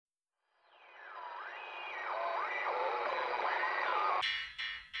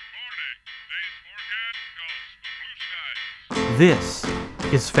This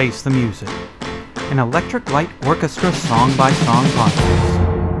is Face the Music, an Electric Light Orchestra song-by-song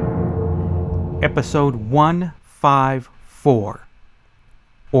podcast. Episode 154,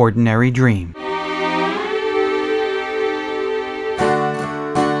 Ordinary Dream.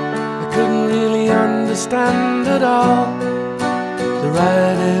 I couldn't really understand at all the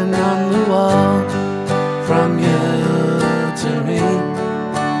writing on the wall from you to me.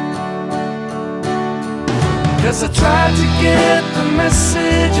 'Cause I tried to get the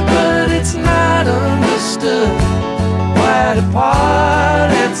message, but it's not understood. Wide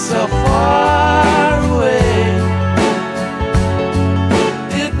apart and so far away.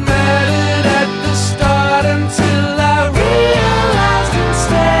 It mattered at the start until I realized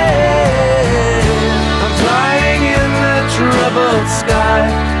instead I'm flying in the troubled sky,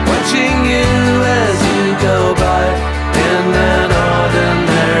 watching you as you go by in an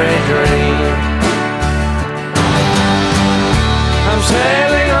ordinary dream. I'm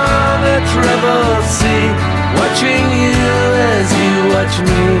sailing on the troubled sea, watching you as you watch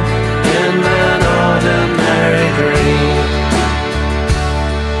me in an ordinary dream.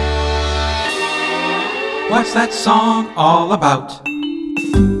 What's that song all about?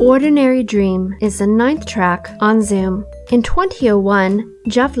 Ordinary Dream is the 9th track on Zoom. In 2001,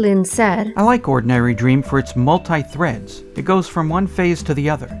 Jeff Lynne said, I like Ordinary Dream for its multi-threads. It goes from one phase to the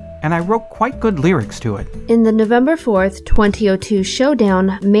other, and I wrote quite good lyrics to it. In the November 4th, 2002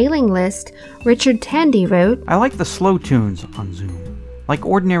 Showdown mailing list, Richard Tandy wrote, I like the slow tunes on Zoom, like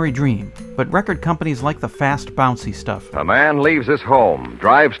Ordinary Dream, but record companies like the fast, bouncy stuff. A man leaves his home,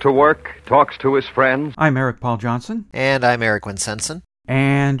 drives to work, talks to his friends. I'm Eric Paul Johnson. And I'm Eric Winsenson.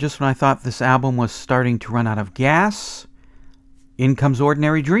 And just when I thought this album was starting to run out of gas, in comes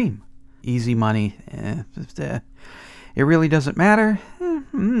Ordinary Dream. Easy money. It really doesn't matter.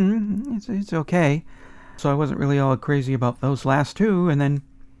 It's okay. So I wasn't really all crazy about those last two, and then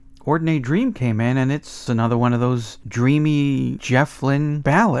Ordinary Dream came in, and it's another one of those dreamy Jeff Lynne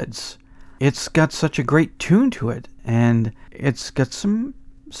ballads. It's got such a great tune to it, and it's got some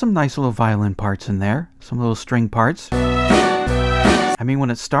nice little violin parts in there, some little string parts. I mean,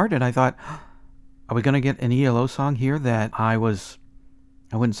 when it started, I thought, are we going to get an ELO song here that I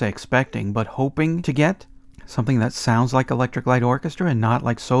wouldn't say expecting, but hoping to get? Something that sounds like Electric Light Orchestra and not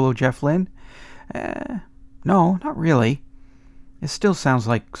like solo Jeff Lynne? No, not really. It still sounds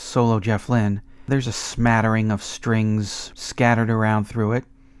like solo Jeff Lynne. There's a smattering of strings scattered around through it.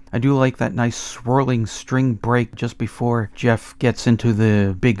 I do like that nice swirling string break just before Jeff gets into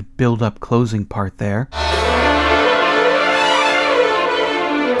the big build-up closing part there.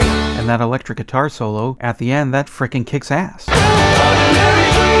 And that electric guitar solo at the end, that frickin' kicks ass.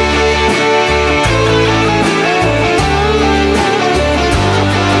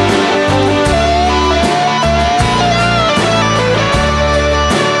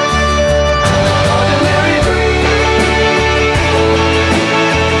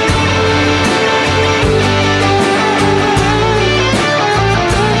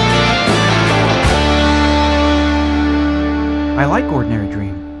 I like Ordinary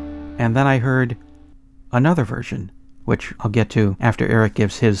Dream. And then I heard another version, which I'll get to after Eric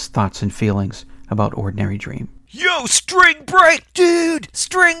gives his thoughts and feelings about Ordinary Dream. Yo, string break, dude!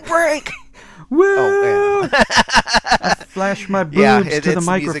 String break! Woo! Oh, yeah. I flash my boobs to the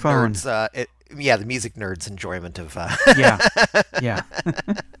microphone. The music nerds' enjoyment of... Yeah.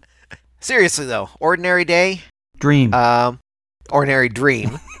 Seriously, though, Ordinary Day? Dream. Ordinary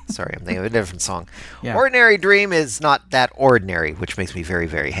Dream. Sorry, I'm thinking of a different song. Yeah. Ordinary Dream is not that ordinary, which makes me very,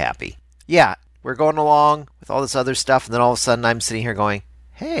 very happy. Yeah, we're going along with all this other stuff, and then all of a sudden I'm sitting here going,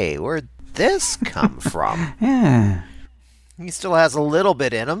 hey, where'd this come from? Yeah. He still has a little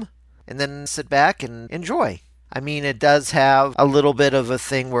bit in him, and then sit back and enjoy. I mean, it does have a little bit of a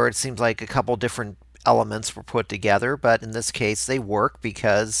thing where it seems like a couple different elements were put together, but in this case they work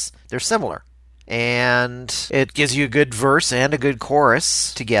because they're similar. And it gives you a good verse and a good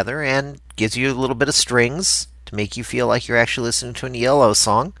chorus together, and gives you a little bit of strings to make you feel like you're actually listening to an ELO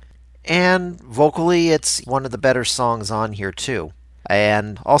song. And vocally, it's one of the better songs on here, too.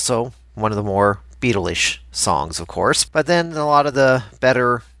 And also, one of the more Beatle-ish songs, of course. But then a lot of the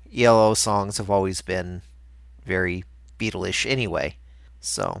better ELO songs have always been very Beatle-ish anyway.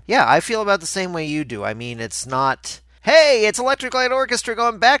 So, yeah, I feel about the same way you do. I mean, it's not... hey, it's Electric Light Orchestra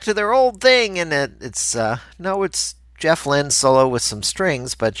going back to their old thing, and it's Jeff Lynne solo with some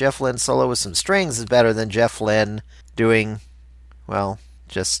strings, but Jeff Lynne solo with some strings is better than Jeff Lynne doing, well,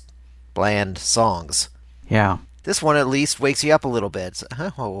 just bland songs. Yeah. This one at least wakes you up a little bit. So,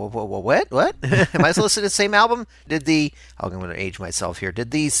 what? Am I supposed to listen to the same album? I'm going to age myself here.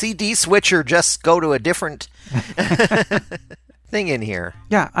 Did the CD switcher just go to a different thing in here?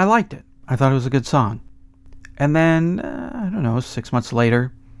 Yeah, I liked it. I thought it was a good song. And then, I don't know, 6 months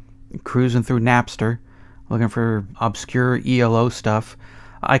later, cruising through Napster, looking for obscure ELO stuff,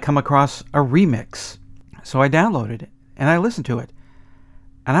 I come across a remix. So I downloaded it, and I listened to it.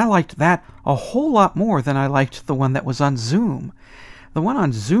 And I liked that a whole lot more than I liked the one that was on Zoom. The one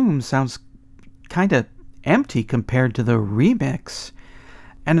on Zoom sounds kind of empty compared to the remix.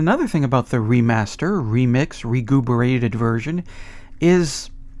 And another thing about the remaster, remix, reguberated version is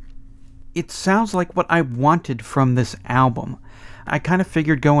it sounds like what I wanted from this album. I kind of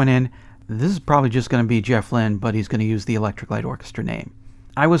figured going in, this is probably just going to be Jeff Lynne, but he's going to use the Electric Light Orchestra name.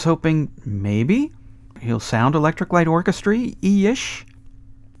 I was hoping maybe he'll sound Electric Light Orchestra-ish.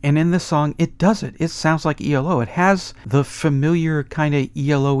 And in this song, it does it. It sounds like ELO. It has the familiar kind of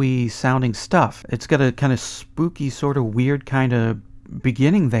ELO-y sounding stuff. It's got a kind of spooky, sort of weird kind of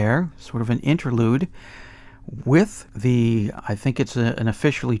beginning there, sort of an interlude, with I think it's an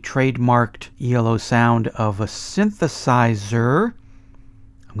officially trademarked ELO sound of a synthesizer.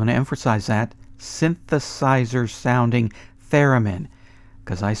 I'm going to emphasize that. Synthesizer-sounding theremin.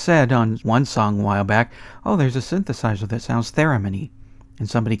 Because I said on one song a while back, oh, there's a synthesizer that sounds theremin-y. And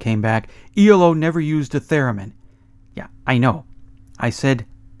somebody came back, ELO never used a theremin. Yeah, I know. I said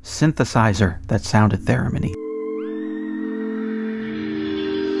synthesizer that sounded theremin-y.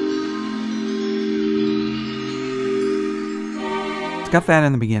 It's got that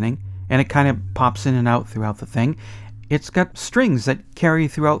in the beginning, and it kind of pops in and out throughout the thing. It's got strings that carry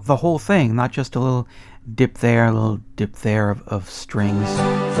throughout the whole thing, not just a little dip there, a little dip there of strings.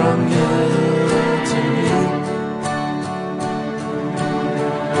 From you to me,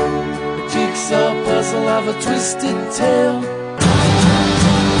 jigsaw puzzle of a twisted tale.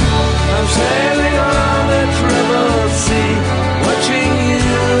 I'm sailing on a troubled sea, watching you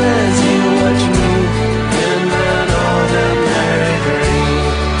as you watch me in an ordinary dream.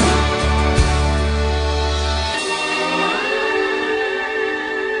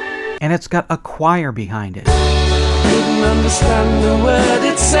 And it's got a choir behind it. Didn't understand the word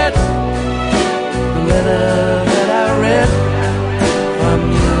it said, the letter that I read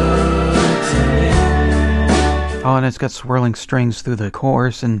from you. Oh, and it's got swirling strings through the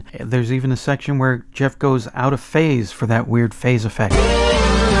chorus, and there's even a section where Jeff goes out of phase for that weird phase effect.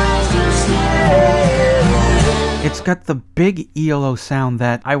 It's got the big ELO sound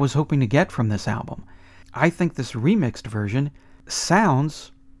that I was hoping to get from this album. I think this remixed version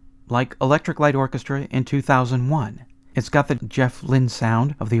sounds like Electric Light Orchestra in 2001. It's got the Jeff Lynne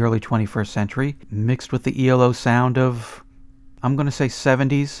sound of the early 21st century, mixed with the ELO sound of, I'm going to say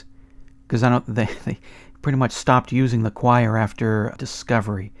 70s, because they pretty much stopped using the choir after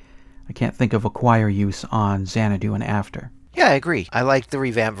Discovery. I can't think of a choir use on Xanadu and after. Yeah, I agree. I like the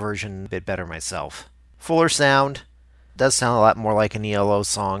revamped version a bit better myself. Fuller sound, does sound a lot more like an ELO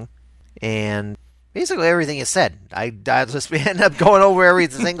song, and basically everything you said. I just end up going over every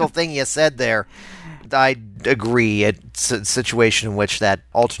single thing you said there. I agree. It's a situation in which that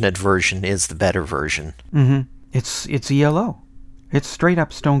alternate version is the better version. Mm-hmm. It's ELO. It's straight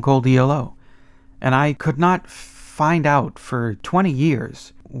up Stone Cold ELO. And I could not find out for 20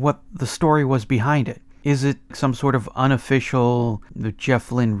 years what the story was behind it. Is it some sort of unofficial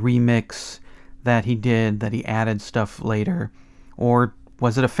Jeff Lynne remix that he did, that he added stuff later? Or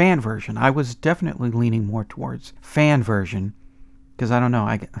was it a fan version? I was definitely leaning more towards fan version, because I don't know,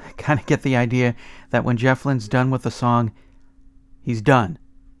 I kind of get the idea that when Jeff Lynne's done with the song, he's done.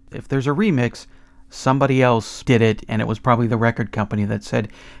 If there's a remix, somebody else did it, and it was probably the record company that said,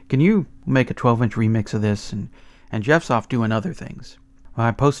 can you make a 12-inch remix of this? And Jeff's off doing other things. Well,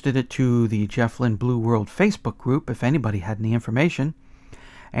 I posted it to the Jeff Lynne Blue World Facebook group if anybody had any information,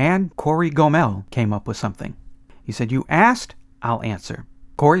 and Corey Gomel came up with something. He said, you asked, I'll answer.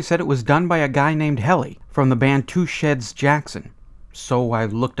 Corey said it was done by a guy named Helly from the band Two Sheds Jackson. So I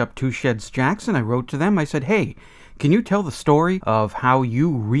looked up Two Sheds Jackson, I wrote to them, I said, hey, can you tell the story of how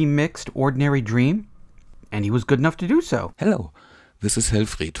you remixed Ordinary Dream? And he was good enough to do so. Hello, this is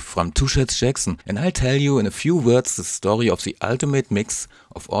Helfried from Two Sheds Jackson, and I'll tell you in a few words the story of the ultimate mix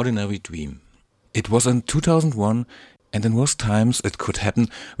of Ordinary Dream. It was in 2001, and in those times it could happen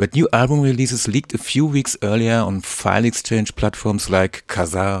when new album releases leaked a few weeks earlier on file exchange platforms like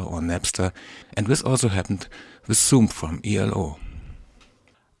Kazaa or Napster, and this also happened with Zoom from ELO.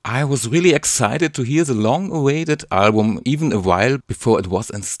 I was really excited to hear the long-awaited album even a while before it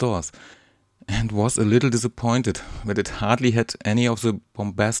was in stores, and was a little disappointed that it hardly had any of the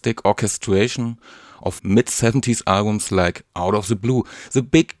bombastic orchestration of mid-70s albums like Out of the Blue, the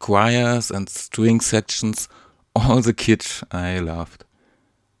big choirs and string sections, all the kitsch I loved.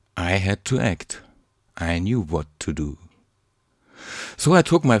 I had to act. I knew what to do. So I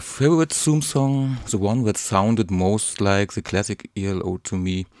took my favorite Zoom song, the one that sounded most like the classic ELO to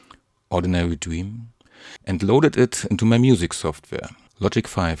me, Ordinary Dream, and loaded it into my music software, Logic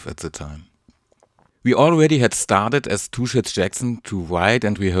 5 at the time. We already had started as Two Sheds Jackson to write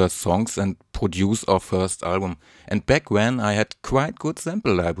and rehearse songs and produce our first album. And back when I had quite good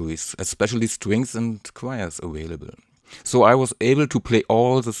sample libraries, especially strings and choirs available. So I was able to play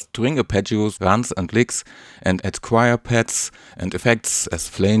all the string arpeggios, runs and licks, and add choir pads and effects as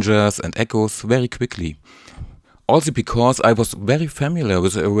flangers and echoes very quickly. Also because I was very familiar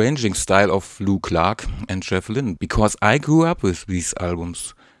with the arranging style of Lou Clark and Jeff Lynne, because I grew up with these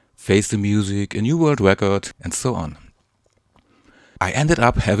albums. Face the Music, A New World Record, and so on. I ended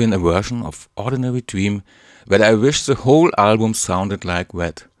up having a version of Ordinary Dream that I wish the whole album sounded like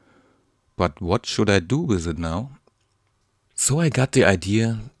that. But what should I do with it now? So I got the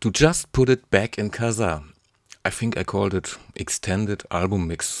idea to just put it back in Kazaa. I think I called it Extended Album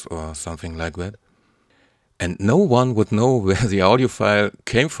Mix or something like that. And no one would know where the audio file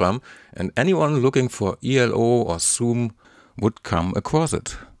came from, and anyone looking for ELO or Zoom would come across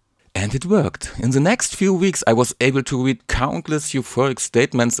it. And it worked. In the next few weeks I was able to read countless euphoric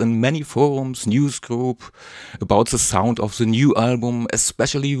statements in many forums, news group, about the sound of the new album,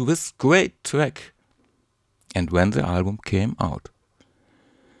 especially this great track. And when the album came out.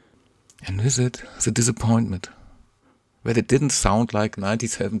 And with it, the disappointment. That it didn't sound like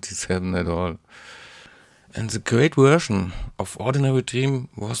 1977 at all. And the great version of Ordinary Dream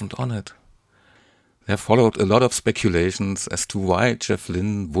wasn't on it. There followed a lot of speculations as to why Jeff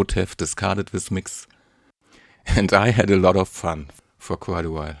Lynne would have discarded this mix. And I had a lot of fun for quite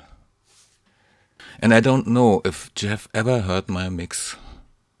a while. And I don't know if Jeff ever heard my mix,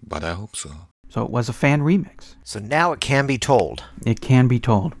 but I hope so. So it was a fan remix. So now it can be told. It can be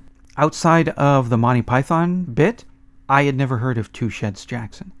told. Outside of the Monty Python bit, I had never heard of Two Sheds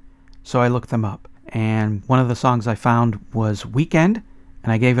Jackson. So I looked them up. And one of the songs I found was Weekend.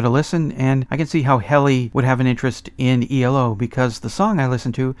 And I gave it a listen, and I can see how Helly would have an interest in ELO, because the song I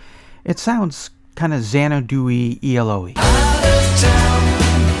listened to, it sounds kind of Xanadu-y, ELO-y. Out of town,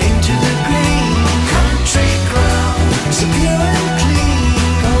 into the green country ground, so pure and clean,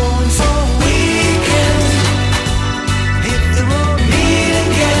 going for a weekend. Hit the road, meet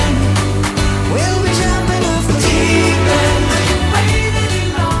again. We'll be jumping off the deep end. I can wait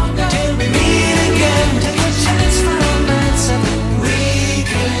any longer till we meet again. Take a chance for romance and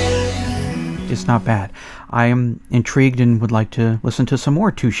it's not bad. I am intrigued and would like to listen to some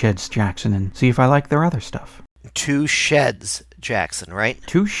more Two Sheds Jackson and see if I like their other stuff. Two Sheds Jackson, right?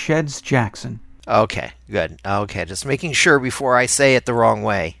 Two Sheds Jackson. Okay, good. Okay, just making sure before I say it the wrong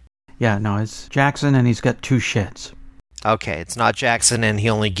way. Yeah, no, it's Jackson and he's got two sheds. Okay, it's not Jackson and he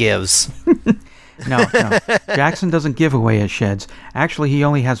only gives. No. Jackson doesn't give away his sheds. Actually, he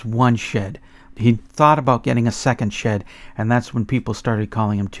only has one shed. He thought about getting a second shed, and that's when people started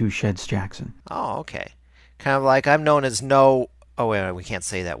calling him Two Sheds Jackson. Oh, okay. Kind of like I'm known as no... Oh, wait, we can't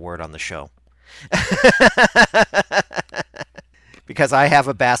say that word on the show. Because I have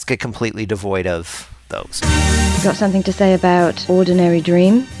a basket completely devoid of those. Got something to say about Ordinary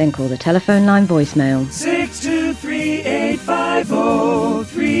Dream? Then call the telephone line voicemail.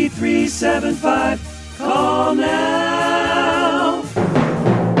 623-850-3375. Call now.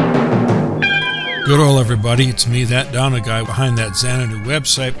 Good all, everybody. It's me, that Donna guy behind that Xanadu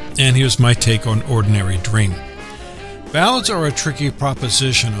website, and here's my take on Ordinary Dream. Ballads are a tricky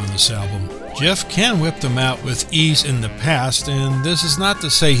proposition on this album. Jeff can whip them out with ease in the past, and this is not to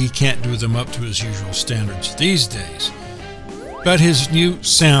say he can't do them up to his usual standards these days. But his new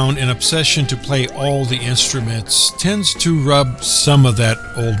sound and obsession to play all the instruments tends to rub some of that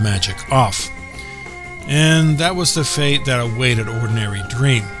old magic off. And that was the fate that awaited Ordinary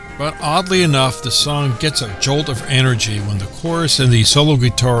Dream. But oddly enough, the song gets a jolt of energy when the chorus and the solo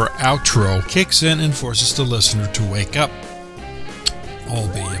guitar outro kicks in and forces the listener to wake up,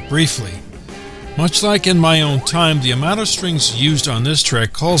 albeit briefly. Much like In My Own Time, the amount of strings used on this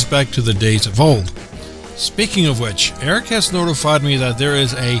track calls back to the days of old. Speaking of which, Eric has notified me that there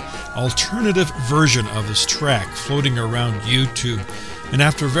is an alternative version of this track floating around YouTube, and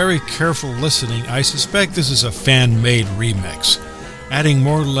after very careful listening, I suspect this is a fan-made remix, adding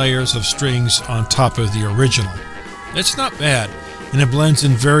more layers of strings on top of the original. It's not bad, and it blends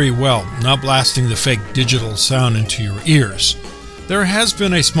in very well, not blasting the fake digital sound into your ears. There has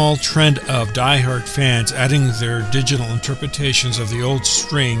been a small trend of diehard fans adding their digital interpretations of the old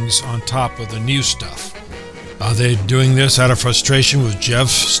strings on top of the new stuff. Are they doing this out of frustration with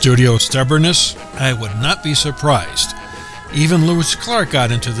Jeff's studio stubbornness? I would not be surprised. Even Lewis Clark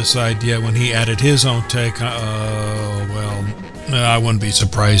got into this idea when he added his own take. I wouldn't be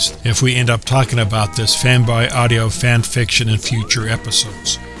surprised if we end up talking about this fanboy audio fan fiction in future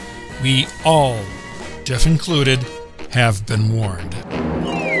episodes. We all, Jeff included, have been warned.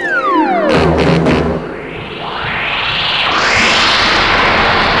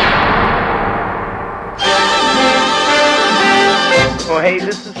 Oh, hey,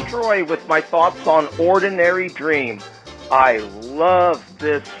 this is Troy with my thoughts on Ordinary Dream. I love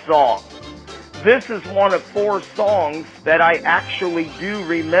this song. This is one of 4 songs that I actually do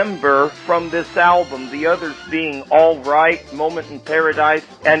remember from this album, the others being All Right, Moment in Paradise,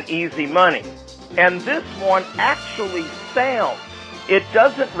 and Easy Money. And this one actually sounds, it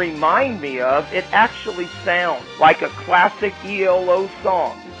doesn't remind me of, it actually sounds like a classic ELO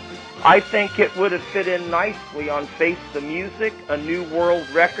song. I think it would have fit in nicely on Face the Music, A New World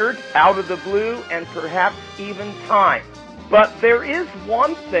Record, Out of the Blue, and perhaps even Time. But there is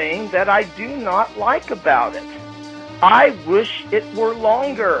one thing that I do not like about it. I wish it were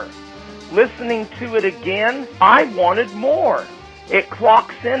longer. Listening to it again, I wanted more. It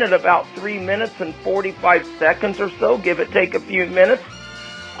clocks in at about 3 minutes and 45 seconds or so, give or take a few minutes.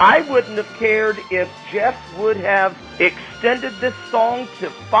 I wouldn't have cared if Jeff would have extended this song to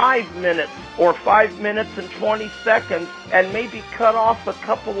 5 minutes or 5 minutes and 20 seconds and maybe cut off a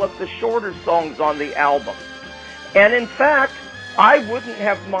couple of the shorter songs on the album. And in fact, I wouldn't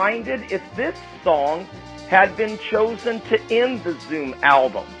have minded if this song had been chosen to end the Zoom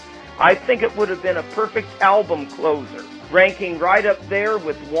album. I think it would have been a perfect album closer, ranking right up there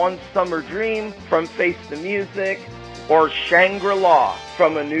with One Summer Dream from Face the Music or Shangri-La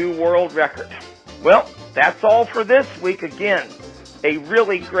from A New World Record. Well, that's all for this week again. A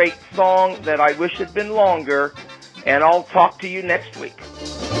really great song that I wish had been longer, and I'll talk to you next week.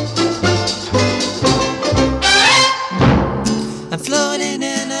 I'm floating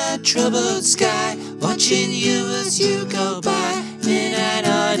in a troubled sky, watching you as you go by in an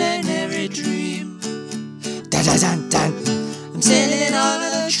ordinary dream. Da-da-dun-dun. I'm sailing on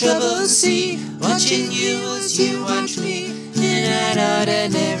a troubled sea, watching you as you watch me in an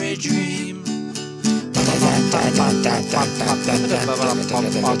ordinary dream.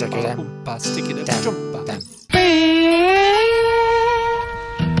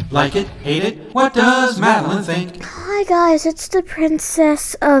 Like it? Hate it? What does Madeline think? Hi guys, it's the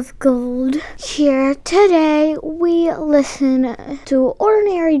Princess of Gold here. Today we listen to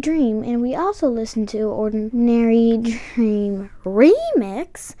Ordinary Dream, and we also listen to Ordinary Dream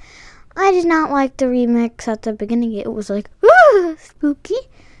Remix. I did not like the remix at the beginning. It was like, spooky.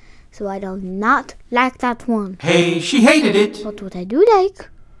 So I do not like that one. Hey, she hated it. But what I do like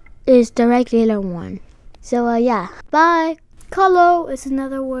is the regular one. So yeah, bye. Kalo is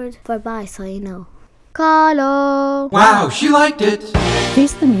another word for bye, so you know. Kalo. Wow, she liked it.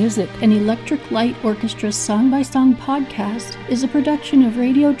 Face the Music, an Electric Light Orchestra song-by-song podcast, is a production of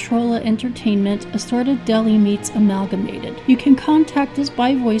Radio Trolla Entertainment, Assorted Deli Meats Amalgamated. You can contact us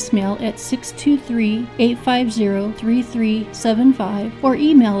by voicemail at 623-850-3375 or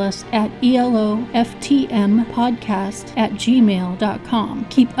email us at eloftmpodcast@gmail.com.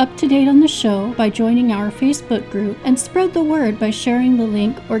 Keep up to date on the show by joining our Facebook group and spread the word by sharing the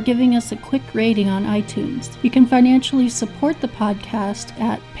link or giving us a quick rating on iTunes. You can financially support the podcast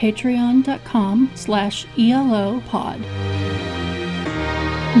at patreon.com/ELOpod.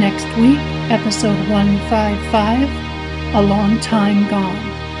 Next week, episode 155, A Long Time Gone.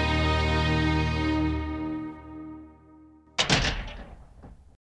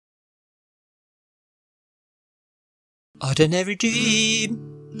 Ordinary Dream.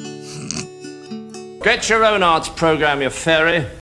 Get your own arts program, you fairy.